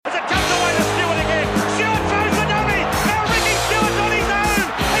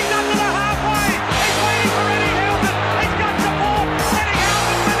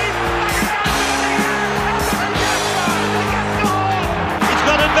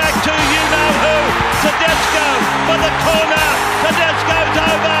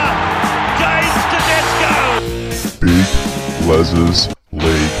Les's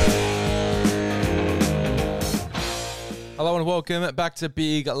League. Hello and welcome back to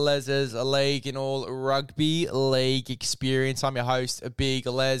Big Les's League in all rugby league experience. I'm your host, Big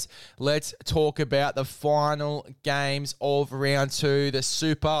Les. Let's talk about the final games of round 2, the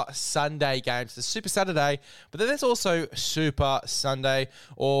Super Sunday games. The Super Saturday, but then there's also Super Sunday,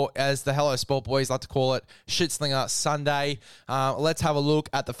 or as the Hello Sport boys like to call it, Shitslinger Sunday. Let's have a look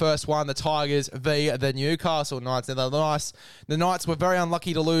at the first one, the Tigers v the Newcastle Knights. Now, the Knights were very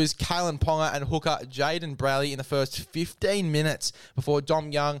unlucky to lose Kalyn Ponga and hooker Jayden Brailey in the first 15 minutes before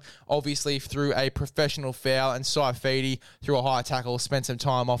Dom Young obviously threw a professional foul and Saifidi threw a high tackle, spent some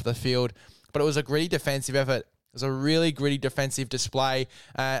time off the field. But it was a gritty defensive effort. It was a really gritty defensive display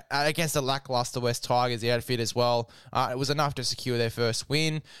against the lackluster West Tigers, the outfit as well. It was enough to secure their first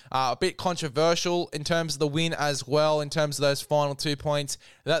win. A bit controversial in terms of the win as well, in terms of those final 2 points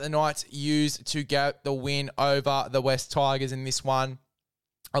that the Knights used to get the win over the West Tigers in this one.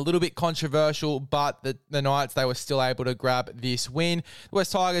 A little bit controversial, but the Knights, they were still able to grab this win. The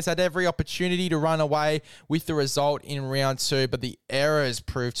West Tigers had every opportunity to run away with the result in round 2, but the errors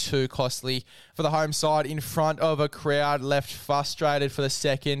proved too costly for the home side in front of a crowd left frustrated for the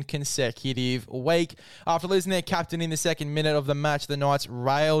second consecutive week. After losing their captain in the second minute of the match, the Knights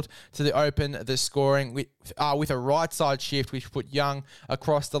railed to open the scoring with a right side shift, which put Young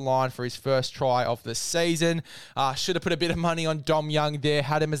across the line for his first try of the season. Should have put a bit of money on Dom Young there,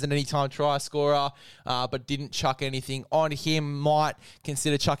 had him as an anytime try scorer, but didn't chuck anything on him. Might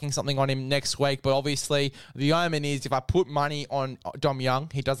consider chucking something on him next week, but obviously the omen is if I put money on Dom Young,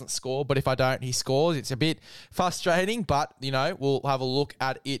 he doesn't score, but if I don't, he scores. It's a bit frustrating, but, you know, we'll have a look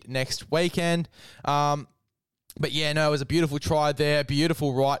at it next weekend. But yeah, no, it was a beautiful try there.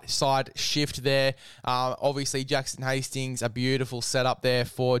 Beautiful right side shift there. Obviously, Jackson Hastings, a beautiful setup there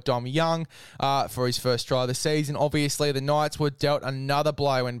for Dom Young for his first try of the season. Obviously, the Knights were dealt another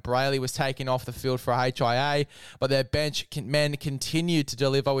blow when Brailey was taken off the field for HIA, but their bench men continued to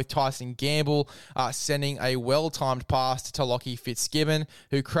deliver with Tyson Gamble sending a well-timed pass to Lachie Fitzgibbon,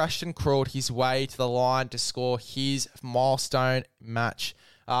 who crashed and crawled his way to the line to score his milestone match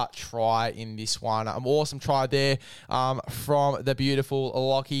try in this one. An awesome try there from the beautiful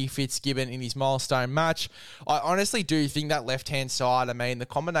Lachie Fitzgibbon in his milestone match. I honestly do think that left-hand side, I mean, the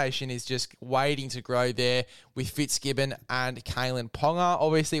combination is just waiting to grow there with Fitzgibbon and Kalyn Ponga.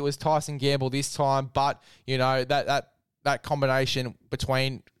 Obviously, it was Tyson Gamble this time, but, you know, that combination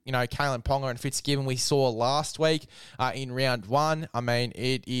between, you know, Kalyn Ponga and Fitzgibbon we saw last week in round 1. I mean,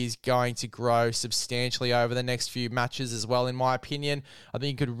 it is going to grow substantially over the next few matches as well, in my opinion. I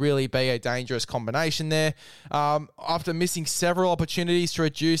think it could really be a dangerous combination there. After missing several opportunities to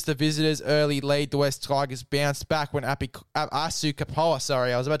reduce the visitors' early lead, the West Tigers bounced back when Asu Kapoa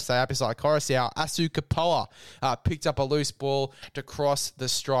picked up a loose ball to cross the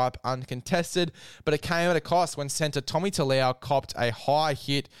stripe uncontested, but it came at a cost when centre Tommy Talau copped a high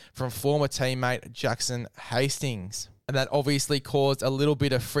hit from former teammate Jackson Hastings. And that obviously caused a little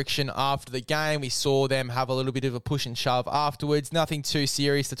bit of friction after the game. We saw them have a little bit of a push and shove afterwards. Nothing too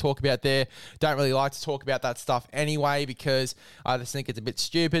serious to talk about there. Don't really like to talk about that stuff anyway because I just think it's a bit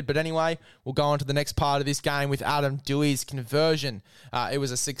stupid. But anyway, we'll go on to the next part of this game with Adam Douei's conversion. It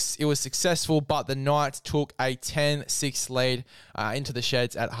was successful, but the Knights took a 10-6 lead into the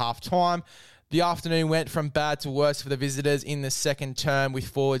sheds at halftime. The afternoon went from bad to worse for the visitors in the second term, with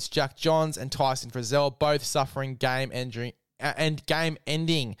forwards Jack Johns and Tyson Frizzell both suffering game-ending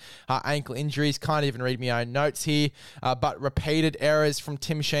ankle injuries. Can't even read my own notes here. But repeated errors from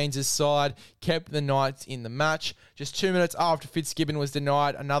Tim Sheens' side kept the Knights in the match. Just 2 minutes after Fitzgibbon was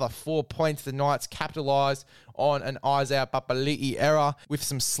denied another 4 points, the Knights capitalised on an Isaiah Papali'i error with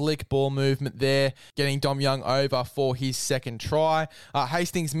some slick ball movement there, getting Dom Young over for his second try.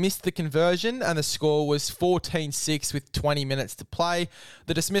 Hastings missed the conversion and the score was 14-6 with 20 minutes to play.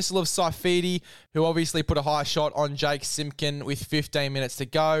 The dismissal of Saifidi, who obviously put a high shot on Jake Simpkin with 15 minutes to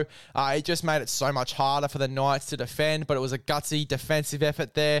go. It just made it so much harder for the Knights to defend, but it was a gutsy defensive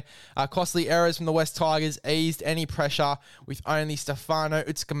effort there. Costly errors from the West Tigers eased any pressure with only Stefano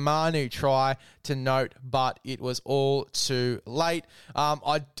Utskamanu try to note, but it was all too late.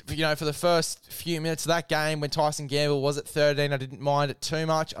 For the first few minutes of that game, when Tyson Gamble was at 13, I didn't mind it too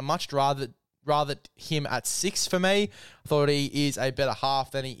much. I much rather him at 6 for me. Thought he is a better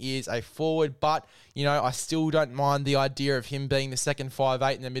half than he is a forward, but I still don't mind the idea of him being the second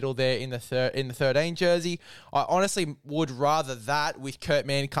 5'8" in the middle there in the 13 jersey. I honestly would rather that with Kurt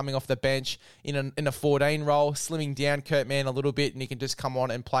Mann coming off the bench in a 14 role, slimming down Kurt Mann a little bit, and he can just come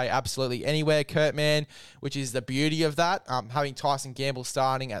on and play absolutely anywhere, Kurt Mann, which is the beauty of that, having Tyson Gamble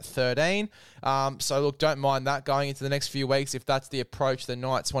starting at 13. So look, don't mind that going into the next few weeks if that's the approach the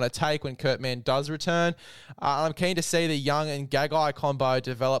Knights want to take when Kurt Mann does return. I'm keen to see the Young and Gagai combo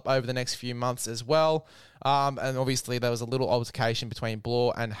develop over the next few months as well. And obviously there was a little altercation between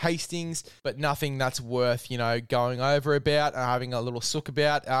Blore and Hastings, but nothing that's worth, going over about, having a little sook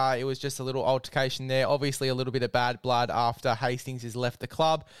about. It was just a little altercation there. Obviously a little bit of bad blood after Hastings has left the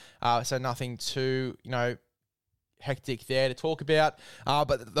club. So nothing too, hectic there to talk about.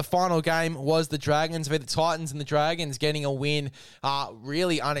 But the final game was the Dragons v the Titans, and the Dragons getting a win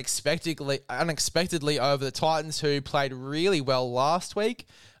really unexpectedly over the Titans, who played really well last week.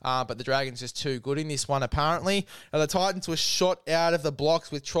 But the Dragons just too good in this one, apparently. The Titans were shot out of the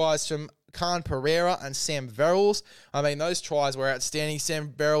blocks with tries from Khan Pereira and Sam Verrills. Those tries were outstanding. Sam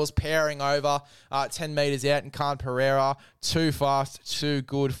Verrills powering over 10 metres out, and Khan Pereira too fast, too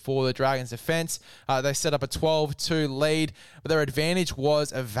good for the Dragons' defence. They set up a 12-2 lead, but their advantage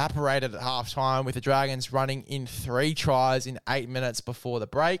was evaporated at halftime with the Dragons running in 3 tries in 8 minutes before the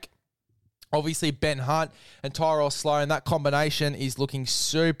break. Obviously, Ben Hunt and Tyrell Sloan, that combination is looking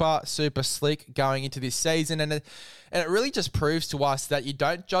super, super slick going into this season. And it really just proves to us that you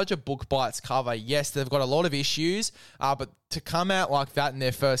don't judge a book by its cover. Yes, they've got a lot of issues, but to come out like that in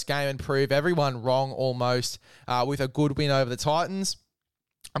their first game and prove everyone wrong almost with a good win over the Titans,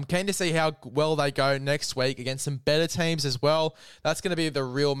 I'm keen to see how well they go next week against some better teams as well. That's going to be the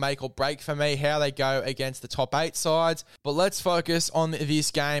real make or break for me, how they go against the top 8 sides. But let's focus on this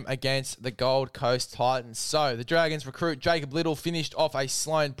game against the Gold Coast Titans. So the Dragons recruit Jacob Little finished off a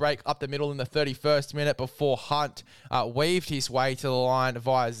Sloan break up the middle in the 31st minute before Hunt weaved his way to the line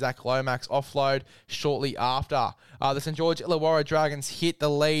via Zach Lomax's offload shortly after. The St. George Illawarra Dragons hit the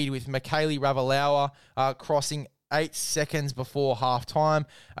lead with Michaeli Ravalawa crossing 8 seconds before halftime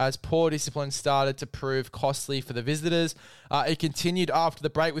as poor discipline started to prove costly for the visitors. It continued after the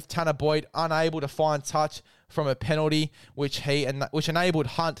break with Tanner Boyd unable to find touch from a penalty, which enabled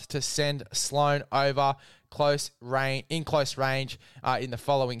Hunt to send Sloan over in close range in the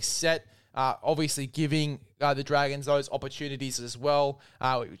following set. Obviously giving the Dragons those opportunities as well.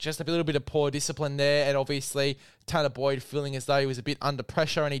 Just a little bit of poor discipline there, and obviously Tanner Boyd feeling as though he was a bit under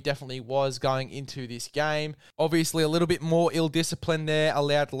pressure, and he definitely was going into this game. Obviously a little bit more ill-discipline there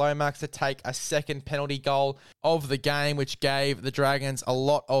allowed Lomax to take a second penalty goal of the game, which gave the Dragons a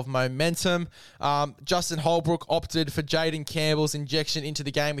lot of momentum. Justin Holbrook opted for Jaden Campbell's injection into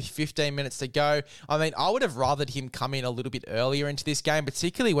the game with 15 minutes to go. I would have rathered him come in a little bit earlier into this game,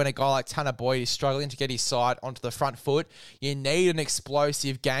 particularly when a guy like Tanner Boyd is struggling to get his side onto the front foot. You need an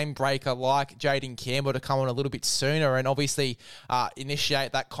explosive game breaker like Jaden Campbell to come on a little bit sooner and obviously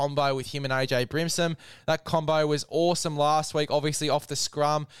initiate that combo with him and AJ Brimson. That combo was awesome last week, obviously off the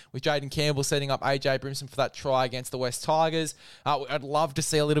scrum with Jaden Campbell setting up AJ Brimson for that try against the West Tigers. I'd love to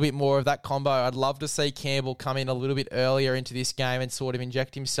see a little bit more of that combo. I'd love to see Campbell come in a little bit earlier into this game and sort of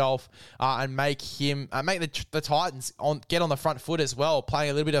inject himself and make the Titans get on the front foot as well,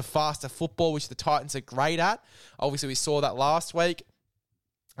 playing a little bit of faster football, which the Titans are great at. Obviously, we saw that last week.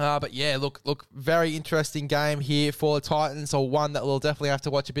 But yeah, look, very interesting game here for the Titans, or one that we'll definitely have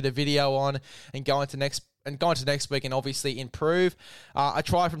to watch a bit of video on and go into next week and obviously improve. A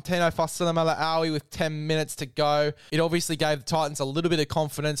try from Tino Fasilamala-Awi with 10 minutes to go. It obviously gave the Titans a little bit of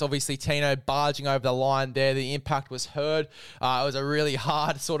confidence. Obviously, Tino barging over the line there. The impact was heard. It was a really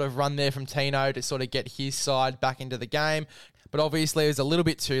hard sort of run there from Tino to sort of get his side back into the game. But obviously, it was a little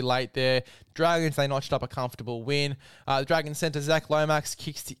bit too late there. Dragons, they notched up a comfortable win. The Dragons centre Zach Lomax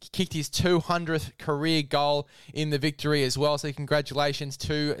kicked his 200th career goal in the victory as well. So congratulations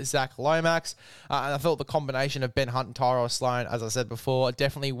to Zach Lomax. And I thought the combination of Ben Hunt and Tyrell Sloan, as I said before,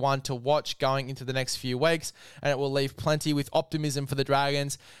 definitely one to watch going into the next few weeks. And it will leave plenty with optimism for the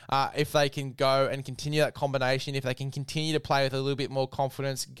Dragons if they can go and continue that combination, if they can continue to play with a little bit more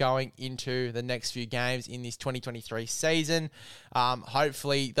confidence going into the next few games in this 2023 season.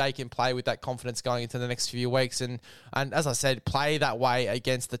 Hopefully they can play with that confidence going into the next few weeks and as I said, play that way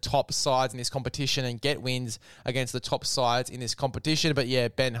against the top sides in this competition and get wins against the top sides in this competition. But yeah,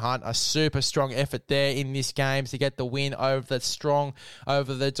 Ben Hunt, a super strong effort there in this game to get the win over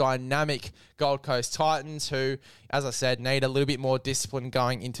the dynamic Gold Coast Titans, who, as I said, need a little bit more discipline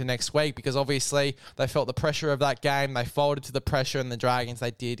going into next week because obviously they felt the pressure of that game. They folded to the pressure, and the Dragons,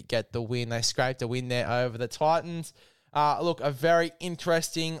 they did get the win. They scraped a win there over the Titans. Look, a very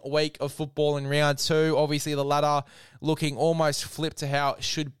interesting week of football in round 2. Obviously, the ladder looking almost flipped to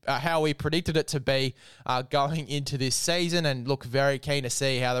how we predicted it to be going into this season. And look, very keen to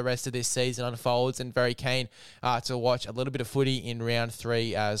see how the rest of this season unfolds, and very keen to watch a little bit of footy in round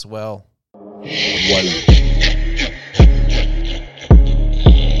 3 as well. One.